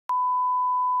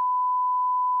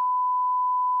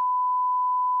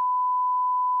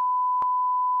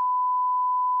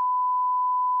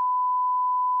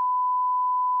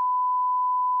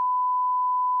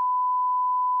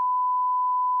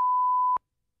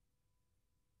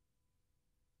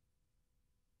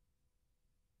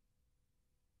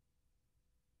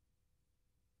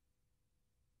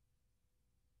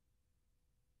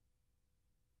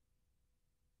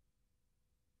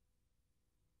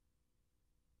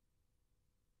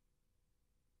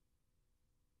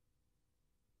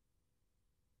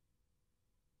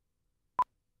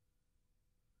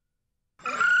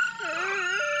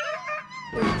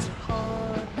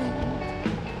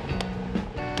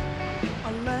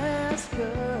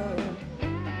Alaska.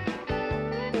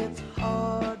 It's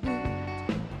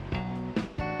heartbeat,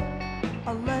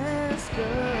 Alaska.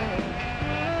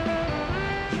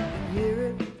 You can hear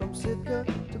it from Sitka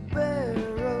to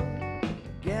Barrow.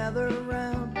 Gather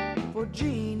around for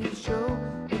Jeannie's show.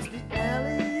 It's the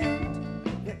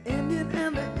Aleut, the Indian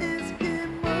and the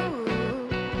Eskimo.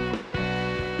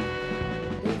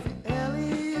 It's the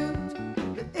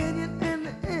Aleut, the Indian and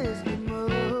the Eskimo.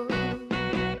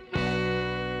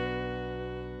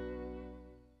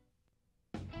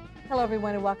 Hello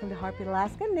everyone and welcome to Heartbeat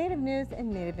Alaska, Native News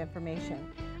and Native Information.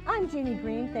 I'm Jeannie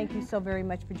Green. Thank you so very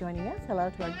much for joining us.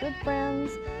 Hello to our good friends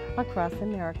across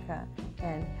America.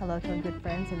 And hello to our good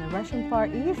friends in the Russian Far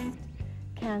East,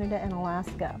 Canada, and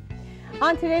Alaska.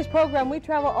 On today's program, we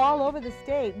travel all over the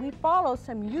state. We follow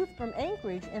some youth from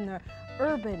Anchorage in their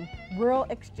urban rural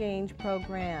exchange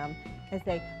program as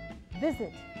they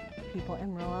visit people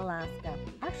in rural Alaska,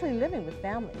 actually living with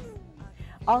families.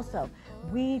 Also,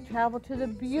 we travel to the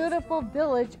beautiful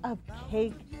village of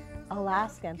Kake,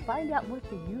 Alaska, and find out what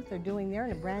the youth are doing there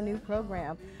in a brand new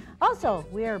program. Also,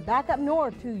 we are back up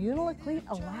north to Unalakleet,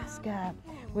 Alaska,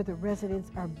 where the residents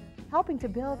are helping to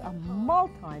build a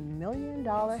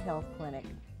multi-million-dollar health clinic.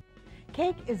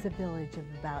 Kake is a village of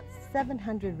about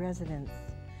 700 residents.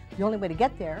 The only way to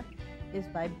get there is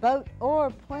by boat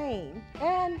or plane.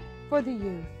 And for the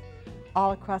youth,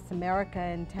 all across America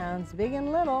in towns big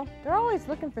and little, they're always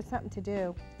looking for something to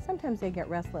do. Sometimes they get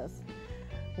restless.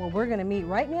 Well, we're going to meet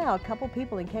right now a couple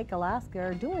people in Kake, Alaska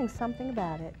are doing something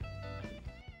about it.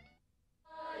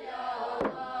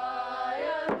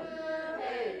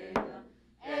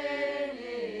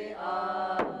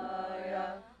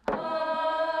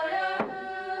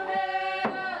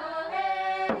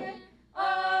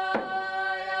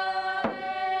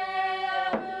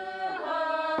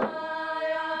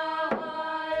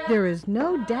 There is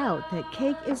no doubt that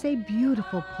Kake is a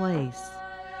beautiful place.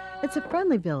 It's a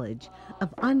friendly village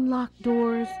of unlocked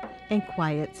doors and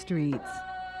quiet streets.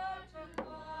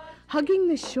 Hugging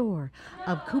the shore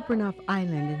of Kupernoff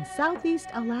Island in southeast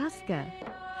Alaska,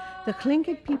 the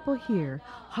Tlingit people here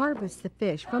harvest the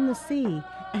fish from the sea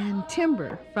and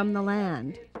timber from the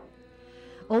land.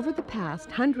 Over the past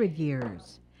 100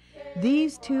 years,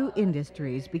 these two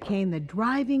industries became the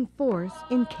driving force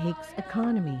in Kake's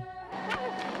economy.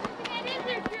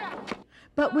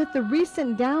 But with the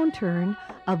recent downturn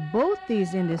of both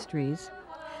these industries,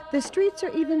 the streets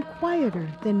are even quieter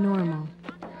than normal.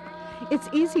 It's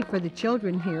easy for the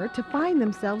children here to find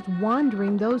themselves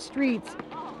wandering those streets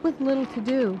with little to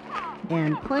do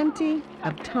and plenty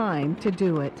of time to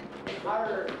do it.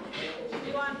 What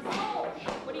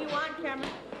do you want, Cameron?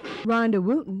 Rhonda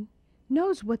Wooton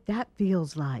knows what that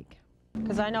feels like.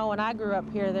 Because I know when I grew up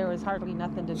here, there was hardly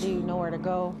nothing to do, nowhere to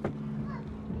go,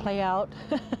 play out.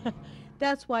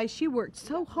 That's why she worked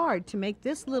so hard to make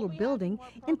this little building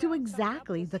into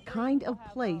exactly the kind of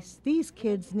place these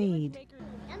kids need.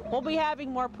 We'll be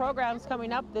having more programs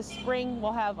coming up this spring.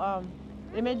 We'll have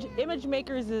Image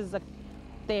Makers is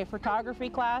the photography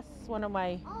class. One of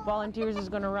my volunteers is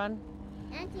going to run.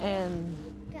 And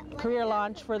career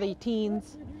launch for the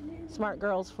teens, smart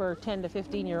girls for 10 to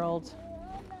 15-year-olds.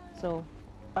 So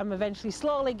I'm eventually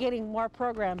slowly getting more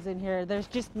programs in here. There's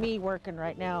just me working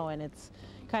right now, and it's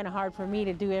kind of hard for me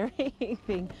to do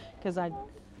everything because I'm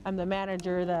the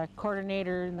manager, the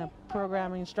coordinator, and the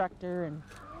program instructor, and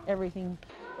everything.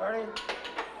 Ready,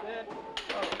 set,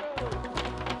 go.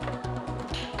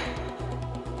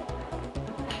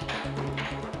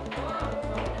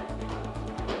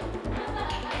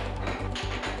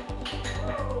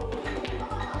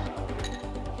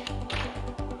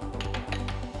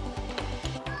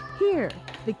 Here,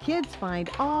 the kids find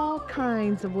all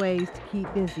kinds of ways to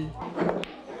keep busy.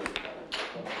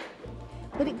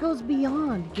 But it goes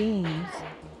beyond games.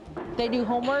 They do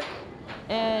homework,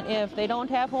 and if they don't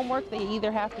have homework, they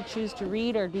either have to choose to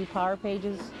read or do power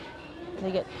pages.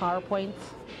 They get PowerPoints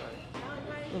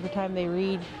every time they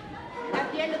read.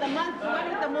 At the end of the month,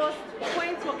 whoever the most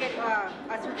points will get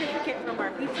a certificate from our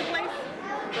pizza place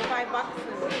for $5,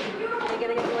 and they get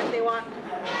to get what they want.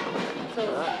 So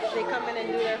they come in and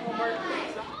do their homework.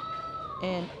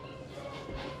 And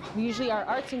usually our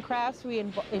arts and crafts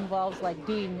involves like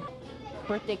doing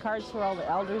birthday cards for all the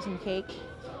elders and cake.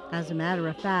 As a matter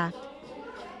of fact,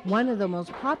 one of the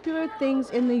most popular things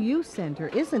in the youth center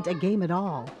isn't a game at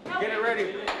all. Get it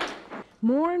ready.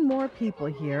 More and more people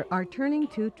here are turning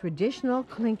to traditional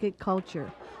Tlingit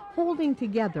culture, holding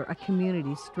together a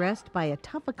community stressed by a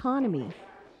tough economy.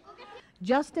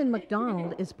 Justin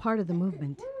McDonald is part of the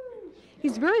movement.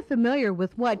 He's very familiar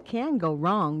with what can go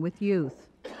wrong with youth.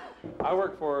 I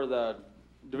work for the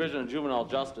Division of Juvenile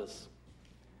Justice,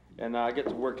 And I get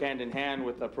to work hand in hand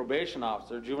with a probation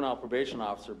officer, juvenile probation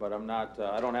officer, but I'm not,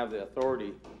 I don't have the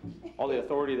authority, all the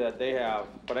authority that they have.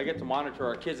 But I get to monitor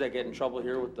our kids that get in trouble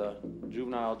here with the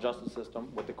juvenile justice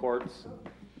system, with the courts,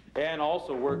 and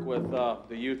also work with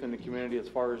the youth in the community as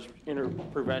far as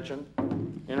intervention,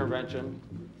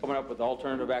 coming up with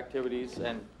alternative activities.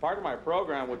 And part of my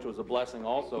program, which was a blessing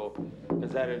also,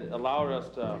 is that it allowed us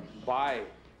to buy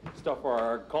stuff for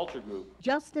our culture group.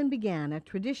 Justin began a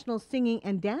traditional singing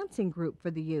and dancing group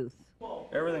for the youth.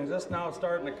 Everything's just now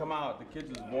starting to come out. The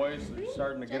kids' voice is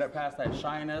starting to get up past that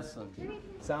shyness and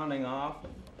sounding off.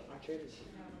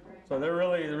 So they're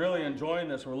really enjoying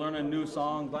this. We're learning new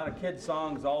songs, a lot of kids'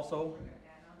 songs also.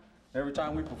 Every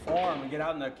time we perform and get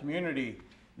out in the community,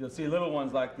 you'll see little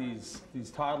ones like these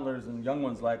toddlers and young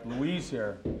ones like Louise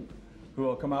here, who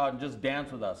will come out and just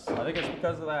dance with us. I think it's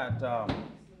because of that.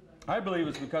 I believe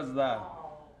it's because of that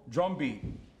drum beat.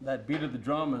 That beat of the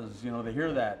drum is, you know, they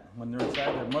hear that when they're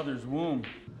inside their mother's womb.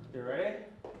 You ready?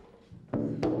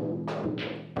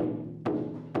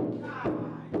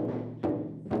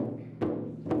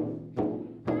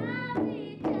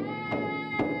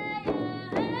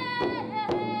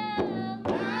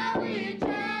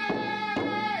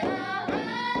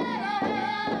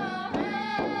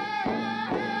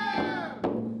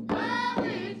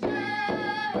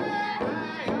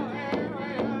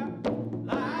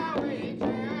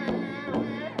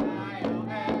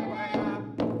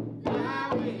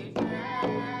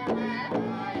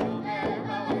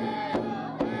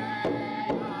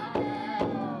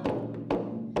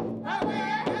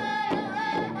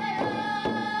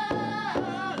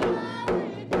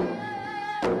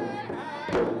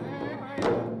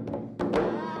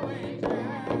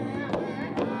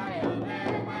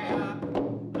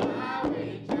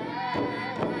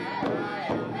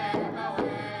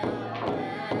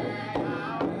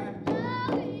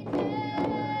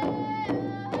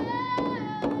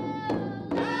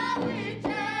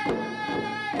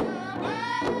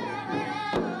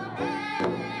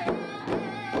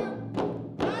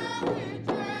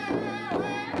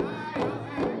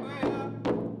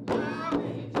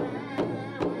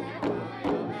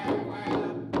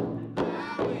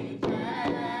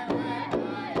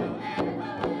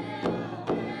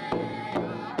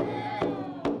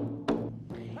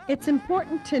 It's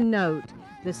important to note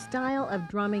the style of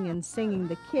drumming and singing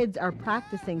the kids are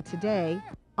practicing today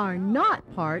are not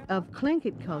part of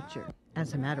Tlingit culture.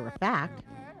 As a matter of fact,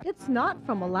 it's not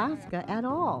from Alaska at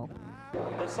all.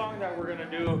 The song that we're going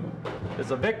to do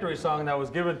is a victory song that was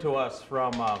given to us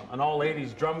from an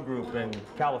all-ladies drum group in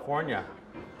California.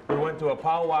 We went to a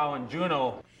powwow in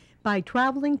Juneau. By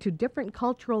traveling to different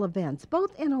cultural events,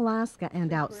 both in Alaska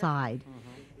and outside,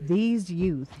 these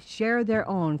youth share their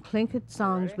own Tlingit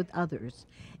songs with others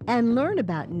and learn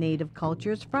about native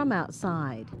cultures from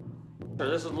outside.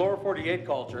 This is Lower 48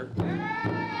 culture.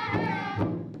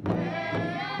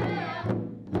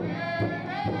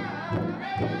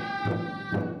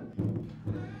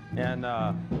 And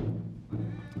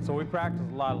so we practice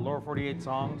a lot of Lower 48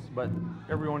 songs, but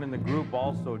everyone in the group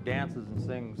also dances and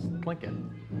sings Tlingit.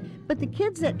 But the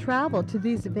kids that travel to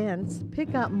these events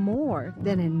pick up more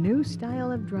than a new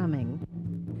style of drumming.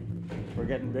 We're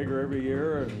getting bigger every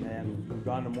year, and we've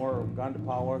gone to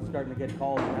powwow. Starting to get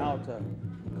calls now to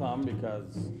come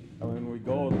because when we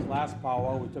go this last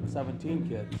powwow, we took 17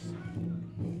 kids.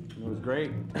 And it was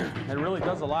great. It really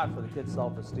does a lot for the kids'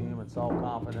 self-esteem and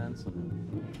self-confidence.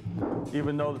 And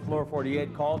even though the Lower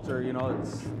 48 culture, you know,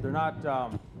 they're not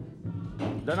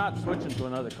switching to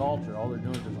another culture. All they're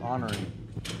doing is just honoring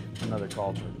another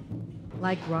culture.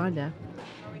 Like Rhonda,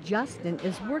 Justin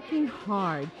is working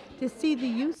hard to see the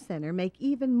youth center make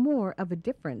even more of a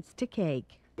difference to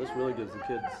Kake. This really gives the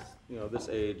kids, you know, this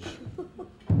age,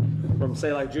 from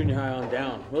say like junior high on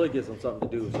down, really gives them something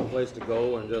to do, some place to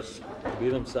go and just be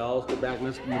themselves, get back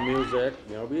listening to music,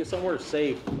 you know, be somewhere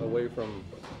safe away from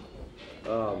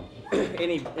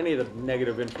any of the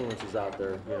negative influences out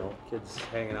there, you know, kids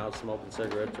hanging out, smoking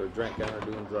cigarettes or drinking or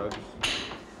doing drugs.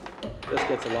 This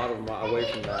gets a lot of them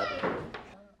away from that.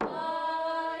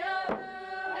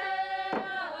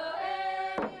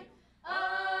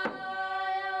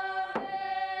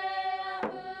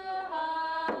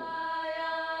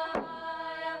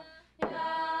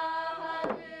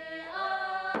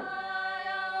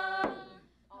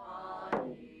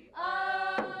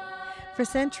 For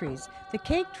centuries, the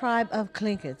Kake tribe of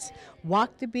Tlingits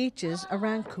walked the beaches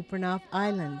around Kupernoff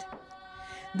Island.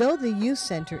 Though the youth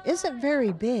center isn't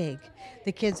very big,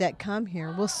 the kids that come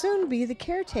here will soon be the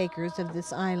caretakers of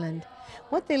this island.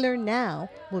 What they learn now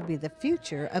will be the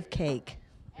future of Kake.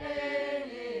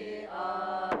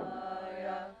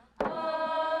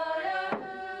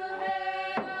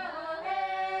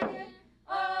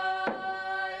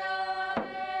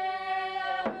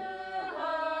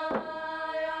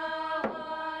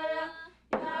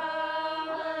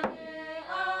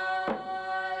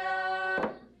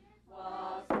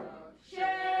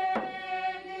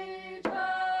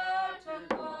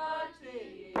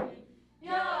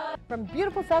 from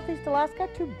beautiful Southeast Alaska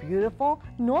to beautiful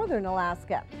Northern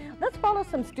Alaska. Let's follow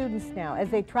some students now as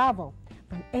they travel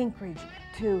from Anchorage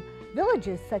to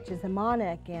villages such as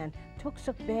Cattanach and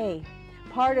Toksook Bay.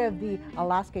 Part of the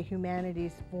Alaska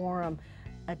Humanities Forum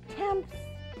attempts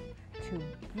to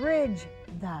bridge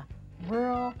the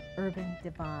rural-urban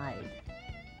divide.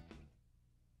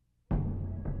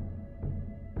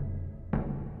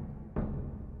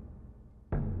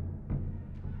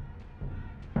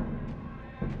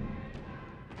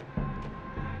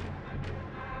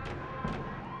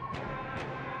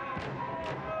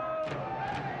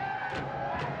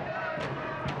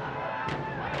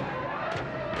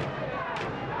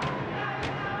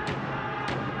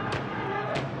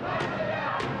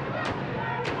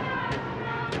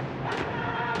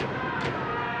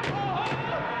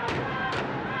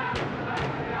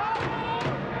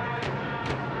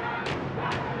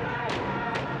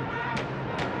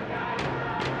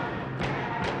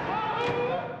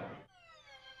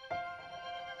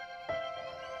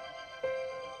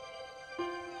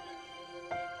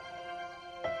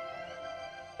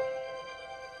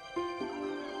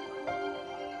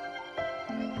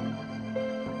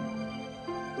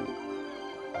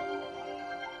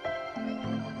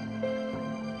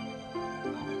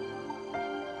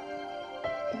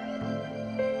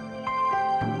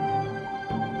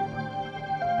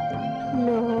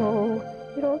 No,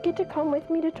 you don't get to come with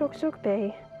me to Toksook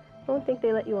Bay. I don't think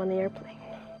they let you on the airplane.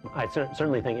 I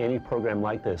certainly think any program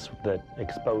like this that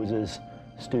exposes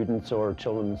students or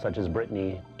children such as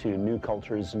Brittany to new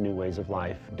cultures, new ways of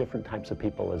life, different types of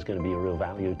people is going to be a real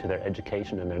value to their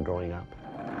education and their growing up.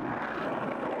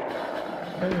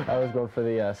 I was going for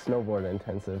the snowboard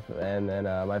intensive, and then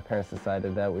my parents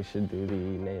decided that we should do the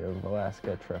Native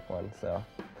Alaska trip one, so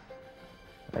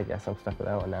I guess I'm stuck with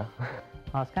that one now.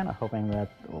 I was kind of hoping that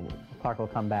Clark will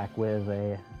come back with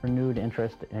a renewed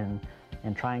interest in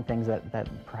trying things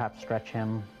that perhaps stretch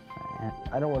him.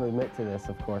 I don't want to admit to this,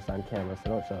 of course, on camera,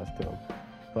 so don't show us to him.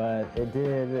 But it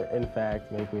did, in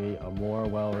fact, make me a more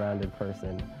well-rounded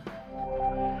person.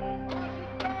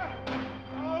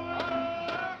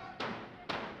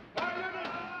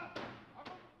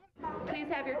 Please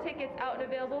have your tickets out and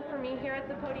available for me here at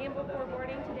the podium before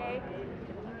boarding today.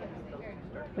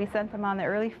 We sent them on the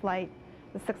early flight,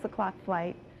 the 6 o'clock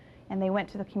flight, and they went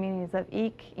to the communities of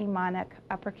Eek, Cattanach,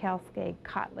 Upper Calskag,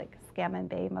 Kotlik, Scammon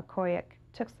Bay, Makoyak,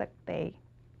 Toksook Bay,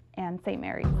 and St.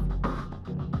 Mary's.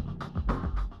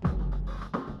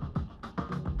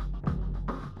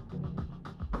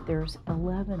 There's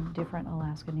 11 different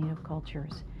Alaska Native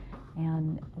cultures,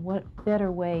 and what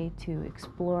better way to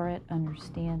explore it,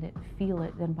 understand it, feel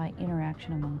it than by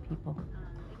interaction among people.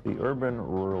 The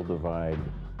urban-rural divide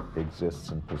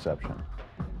exists in perception.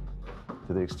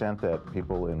 To the extent that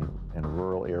people in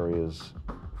rural areas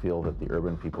feel that the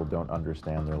urban people don't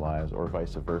understand their lives, or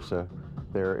vice versa,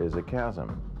 there is a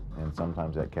chasm, and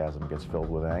sometimes that chasm gets filled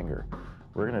with anger.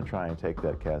 We're going to try and take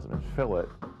that chasm and fill it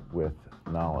with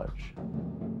knowledge.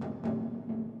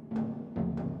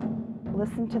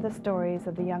 Listen to the stories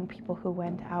of the young people who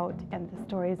went out and the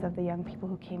stories of the young people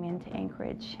who came into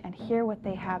Anchorage, and hear what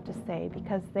they have to say,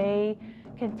 because they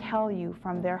can tell you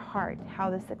from their heart how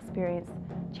this experience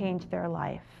changed their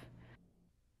life.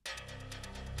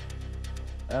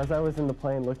 As I was in the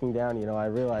plane looking down, you know, I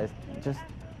realized just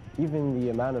even the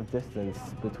amount of distance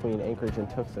between Anchorage and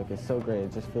Toksook is so great.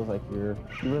 It just feels like you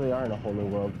really are in a whole new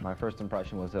world. My first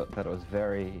impression was that it was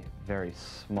very, very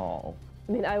small.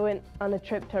 I mean, I went on a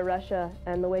trip to Russia,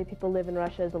 and the way people live in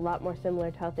Russia is a lot more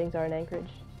similar to how things are in Anchorage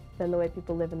than the way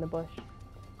people live in the bush.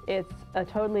 It's a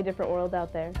totally different world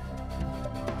out there.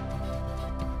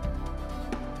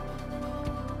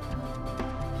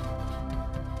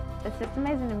 It's just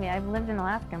amazing to me. I've lived in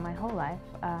Alaska my whole life,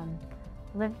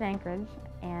 lived in Anchorage,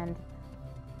 and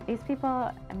these people,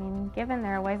 I mean, given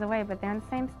they're a ways away, but they're in the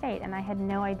same state, and I had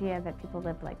no idea that people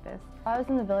lived like this. While I was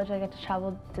in the village, I got to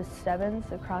travel to Stebbins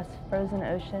across frozen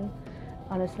ocean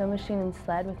on a snow machine and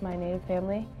sled with my Native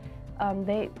family.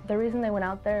 The reason they went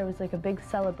out there, it was like a big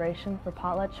celebration for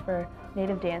potlatch, for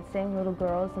Native dancing, little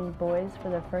girls and boys for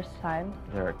their first time.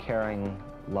 They're caring,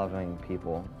 loving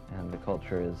people, and the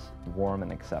culture is warm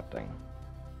and accepting.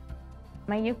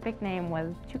 My Yupik name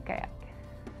was Chukayak.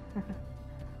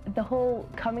 The whole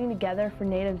coming together for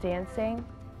Native dancing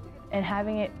and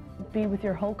having it be with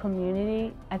your whole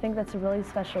community, I think that's a really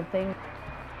special thing.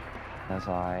 As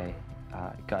I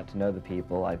got to know the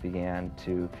people, I began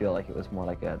to feel like it was more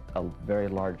like a very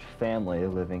large family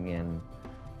living in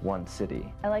one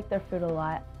city. I like their food a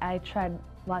lot. I tried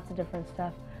lots of different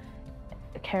stuff.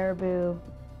 Caribou,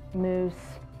 moose,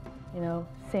 you know,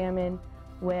 salmon,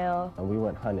 whale. And we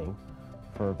went hunting,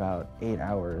 for about 8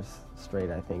 hours straight,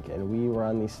 I think, and we were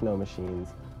on these snow machines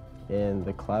in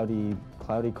the cloudy,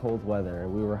 cold weather,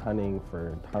 and we were hunting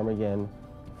for ptarmigan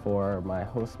for my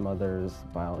host mother's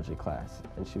biology class,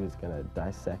 and she was going to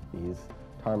dissect these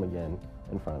ptarmigan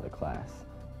in front of the class.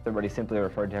 Everybody simply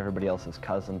referred to everybody else as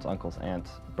cousins, uncles,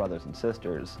 aunts, brothers and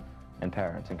sisters, and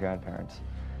parents and grandparents.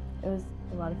 It was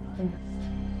a lot of fun.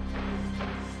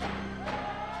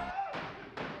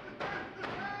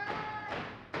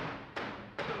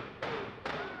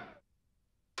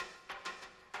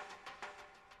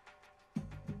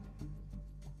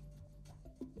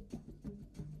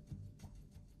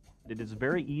 It is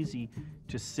very easy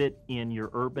to sit in your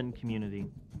urban community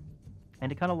and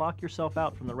to kind of lock yourself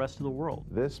out from the rest of the world.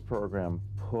 This program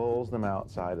pulls them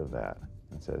outside of that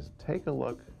and says, take a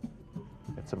look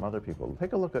at some other people.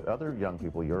 Take a look at other young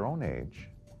people your own age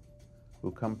who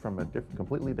come from a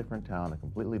completely different town, a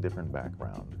completely different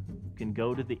background. You can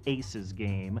go to the Aces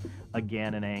game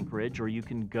again in Anchorage, or you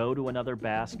can go to another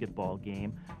basketball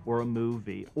game or a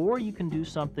movie, or you can do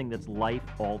something that's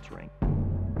life-altering,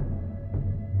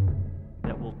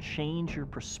 that will change your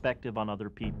perspective on other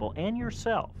people and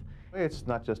yourself. It's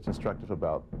not just instructive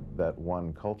about that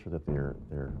one culture that they're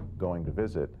going to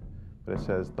visit, but it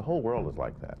says the whole world is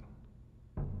like that.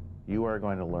 You are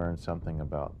going to learn something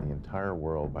about the entire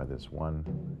world by this one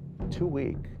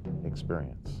 2-week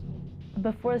experience.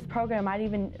 Before this program, I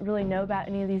didn't even really know about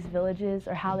any of these villages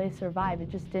or how they survive. It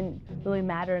just didn't really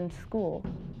matter in school.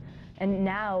 And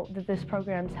now that this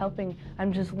program's helping,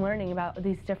 I'm just learning about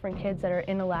these different kids that are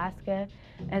in Alaska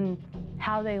and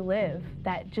how they live.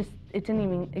 That just, it didn't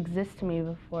even exist to me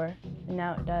before, and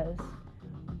now it does.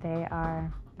 They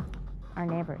are our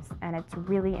neighbors, and it's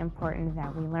really important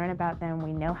that we learn about them,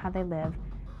 we know how they live,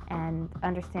 and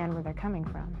understand where they're coming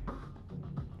from.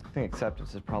 I think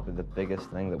acceptance is probably the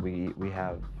biggest thing that we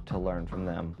have to learn from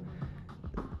them.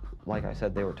 Like I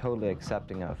said, they were totally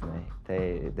accepting of me.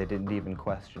 They didn't even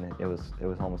question it. It was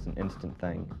almost an instant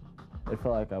thing. It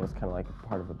felt like I was kind of like a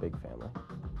part of a big family.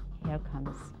 Here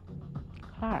comes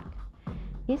Clark.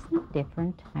 Isn't it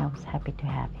different? I was happy to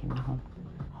have him home.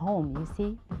 Home, you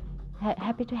see?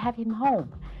 Happy to have him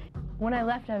home. When I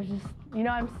left, I was just, you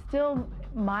know, I'm still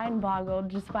mind-boggled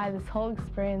just by this whole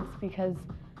experience, because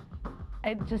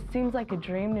it just seems like a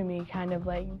dream to me, kind of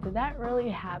like, did that really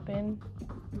happen?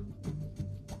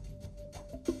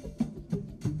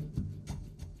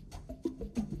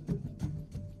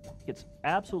 It's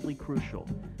absolutely crucial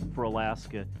for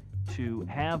Alaska to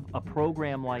have a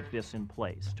program like this in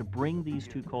place, to bring these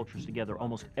two cultures together.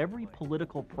 Almost every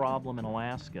political problem in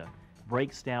Alaska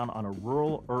breaks down on a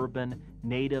rural, urban,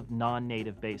 native,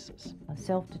 non-native basis.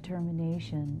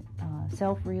 Self-determination,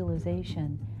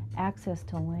 self-realization, access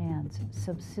to lands,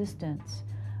 subsistence,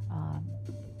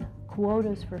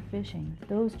 quotas for fishing.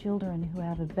 Those children who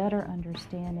have a better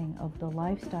understanding of the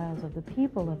lifestyles of the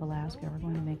people of Alaska are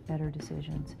going to make better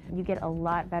decisions. You get a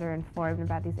lot better informed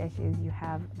about these issues. You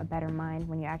have a better mind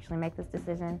when you actually make this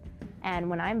decision. And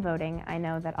when I'm voting, I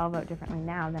know that I'll vote differently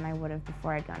now than I would have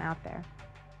before I'd gone out there.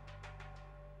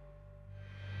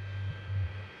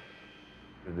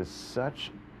 It is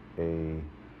such a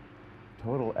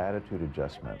total attitude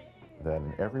adjustment that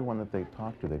in everyone that they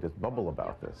talk to, they just bubble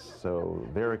about this. So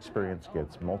their experience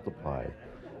gets multiplied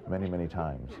many, many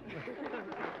times.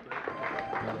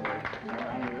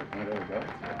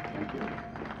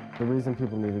 The reason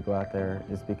people need to go out there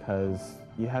is because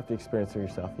you have to experience it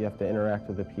yourself. You have to interact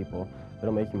with the people.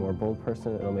 It'll make you a more bold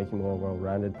person. It'll make you a more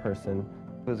well-rounded person.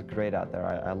 It was great out there.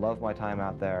 I love my time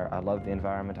out there. I love the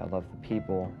environment. I love the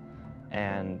people.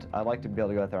 And I like to be able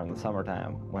to go out there in the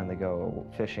summertime when they go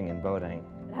fishing and boating.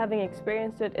 Having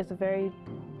experienced it is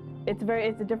it's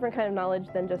a different kind of knowledge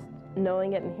than just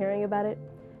knowing it and hearing about it.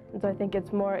 And so I think it's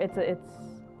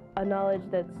a knowledge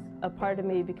that's a part of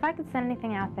me. If I could send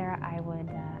anything out there, I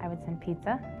would send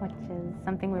pizza, which is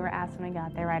something we were asked when we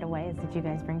got there right away, is did you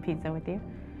guys bring pizza with you?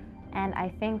 And I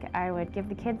think I would give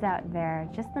the kids out there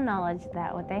just the knowledge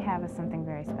that what they have is something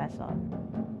very special.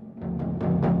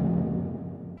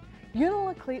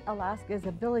 Unalakleet, Alaska is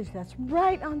a village that's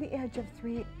right on the edge of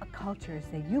three cultures.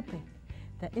 The Yupik,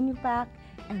 the Inupiaq,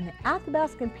 and the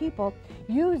Athabascan people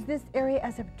use this area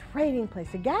as a trading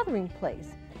place, a gathering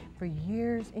place. For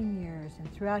years and years, and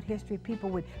throughout history, people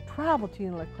would travel to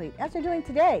Unalakleet, as they're doing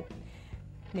today.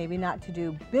 Maybe not to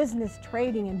do business,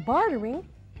 trading, and bartering,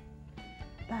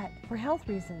 but for health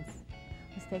reasons.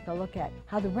 Let's take a look at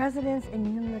how the residents in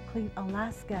Unalakleet,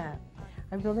 Alaska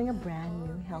are building a brand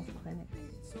new health clinic.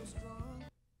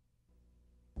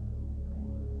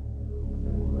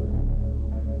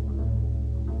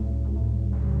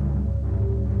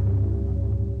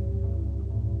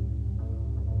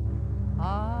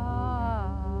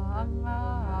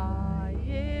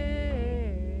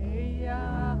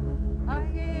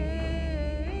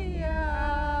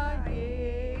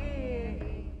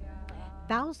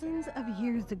 Thousands of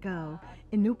years ago,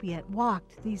 Inupiat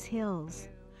walked these hills.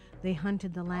 They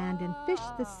hunted the land and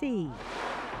fished the sea.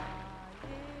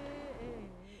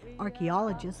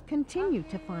 Archaeologists continue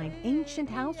to find ancient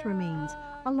house remains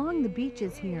along the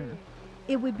beaches here.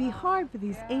 It would be hard for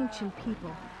these ancient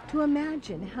people to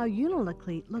imagine how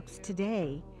Unalakleet looks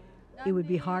today. It would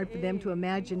be hard for them to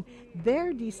imagine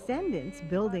their descendants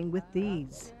building with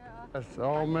these. It's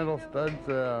all metal studs.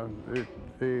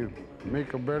 They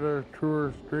make a better,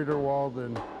 truer, straighter wall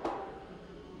than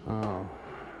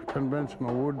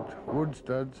conventional wood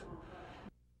studs.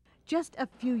 Just a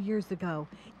few years ago,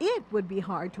 it would be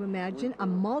hard to imagine a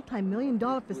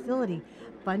multi-million-dollar facility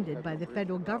funded by the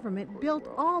federal government built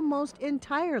almost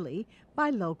entirely by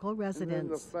local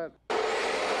residents.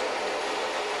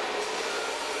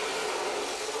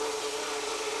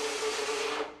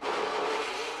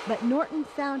 But Norton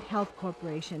Sound Health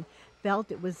Corporation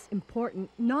felt it was important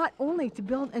not only to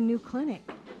build a new clinic,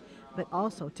 but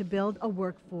also to build a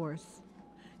workforce.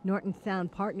 Norton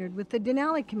Sound partnered with the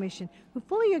Denali Commission, who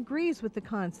fully agrees with the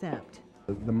concept.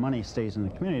 The money stays in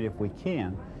the community if we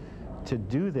can. To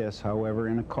do this, however,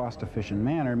 in a cost-efficient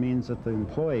manner means that the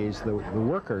employees, the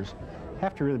workers,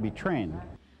 have to really be trained.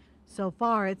 So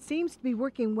far, it seems to be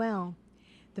working well.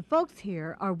 The folks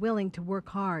here are willing to work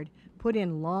hard, put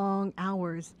in long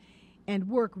hours, and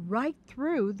work right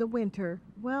through the winter.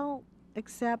 Well,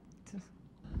 except...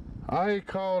 I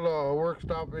called a work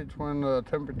stoppage when the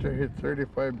temperature hit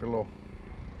 35 below.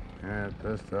 And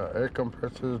this air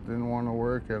compressors didn't want to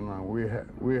work, and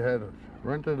we had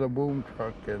rented a boom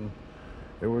truck, and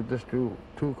it was just too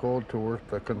cold to work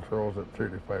the controls at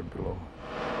 35 below.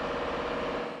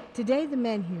 Today, the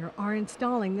men here are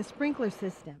installing the sprinkler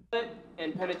system.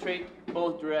 And penetrate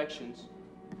both directions.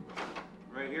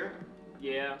 Right here?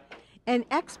 Yeah. An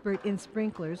expert in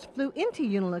sprinklers flew into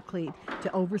Unalakleet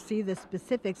to oversee the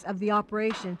specifics of the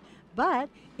operation, but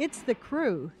it's the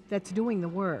crew that's doing the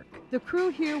work. The crew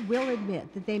here will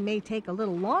admit that they may take a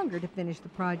little longer to finish the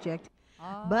project,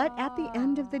 but at the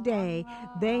end of the day,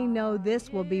 they know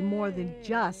this will be more than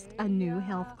just a new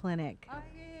health clinic.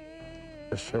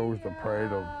 It shows the pride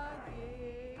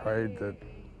that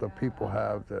the people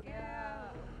have, that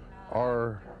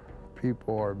our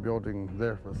people are building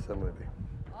their facility.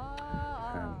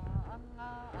 And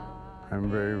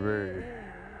I'm very,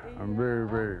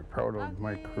 very proud of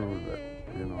my crew that,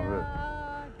 you know,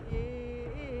 that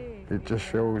it just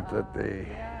shows that they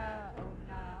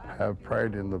have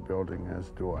pride in the building, as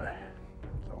do I.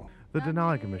 So. The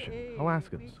Denali Commission,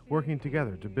 Alaskans, working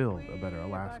together to build a better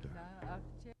Alaska.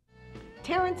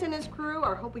 Terrance and his crew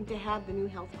are hoping to have the new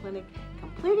health clinic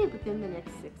completed within the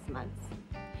next 6 months.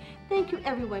 Thank you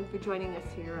everyone for joining us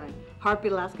here on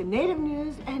Heartbeat Alaska Native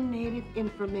News and Native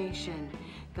Information.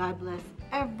 God bless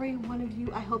every one of you.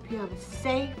 I hope you have a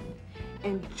safe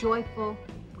and joyful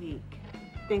week.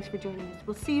 Thanks for joining us.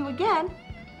 We'll see you again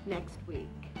next week.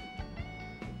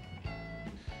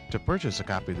 To purchase a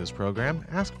copy of this program,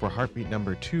 ask for Heartbeat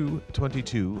number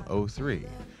 22203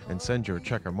 and send your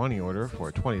check or money order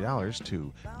for $20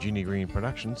 to Jeannie Green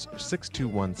Productions,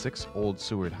 6216 Old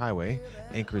Seward Highway,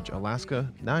 Anchorage,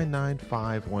 Alaska,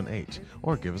 99518,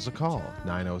 or give us a call,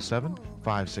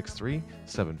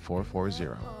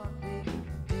 907-563-7440.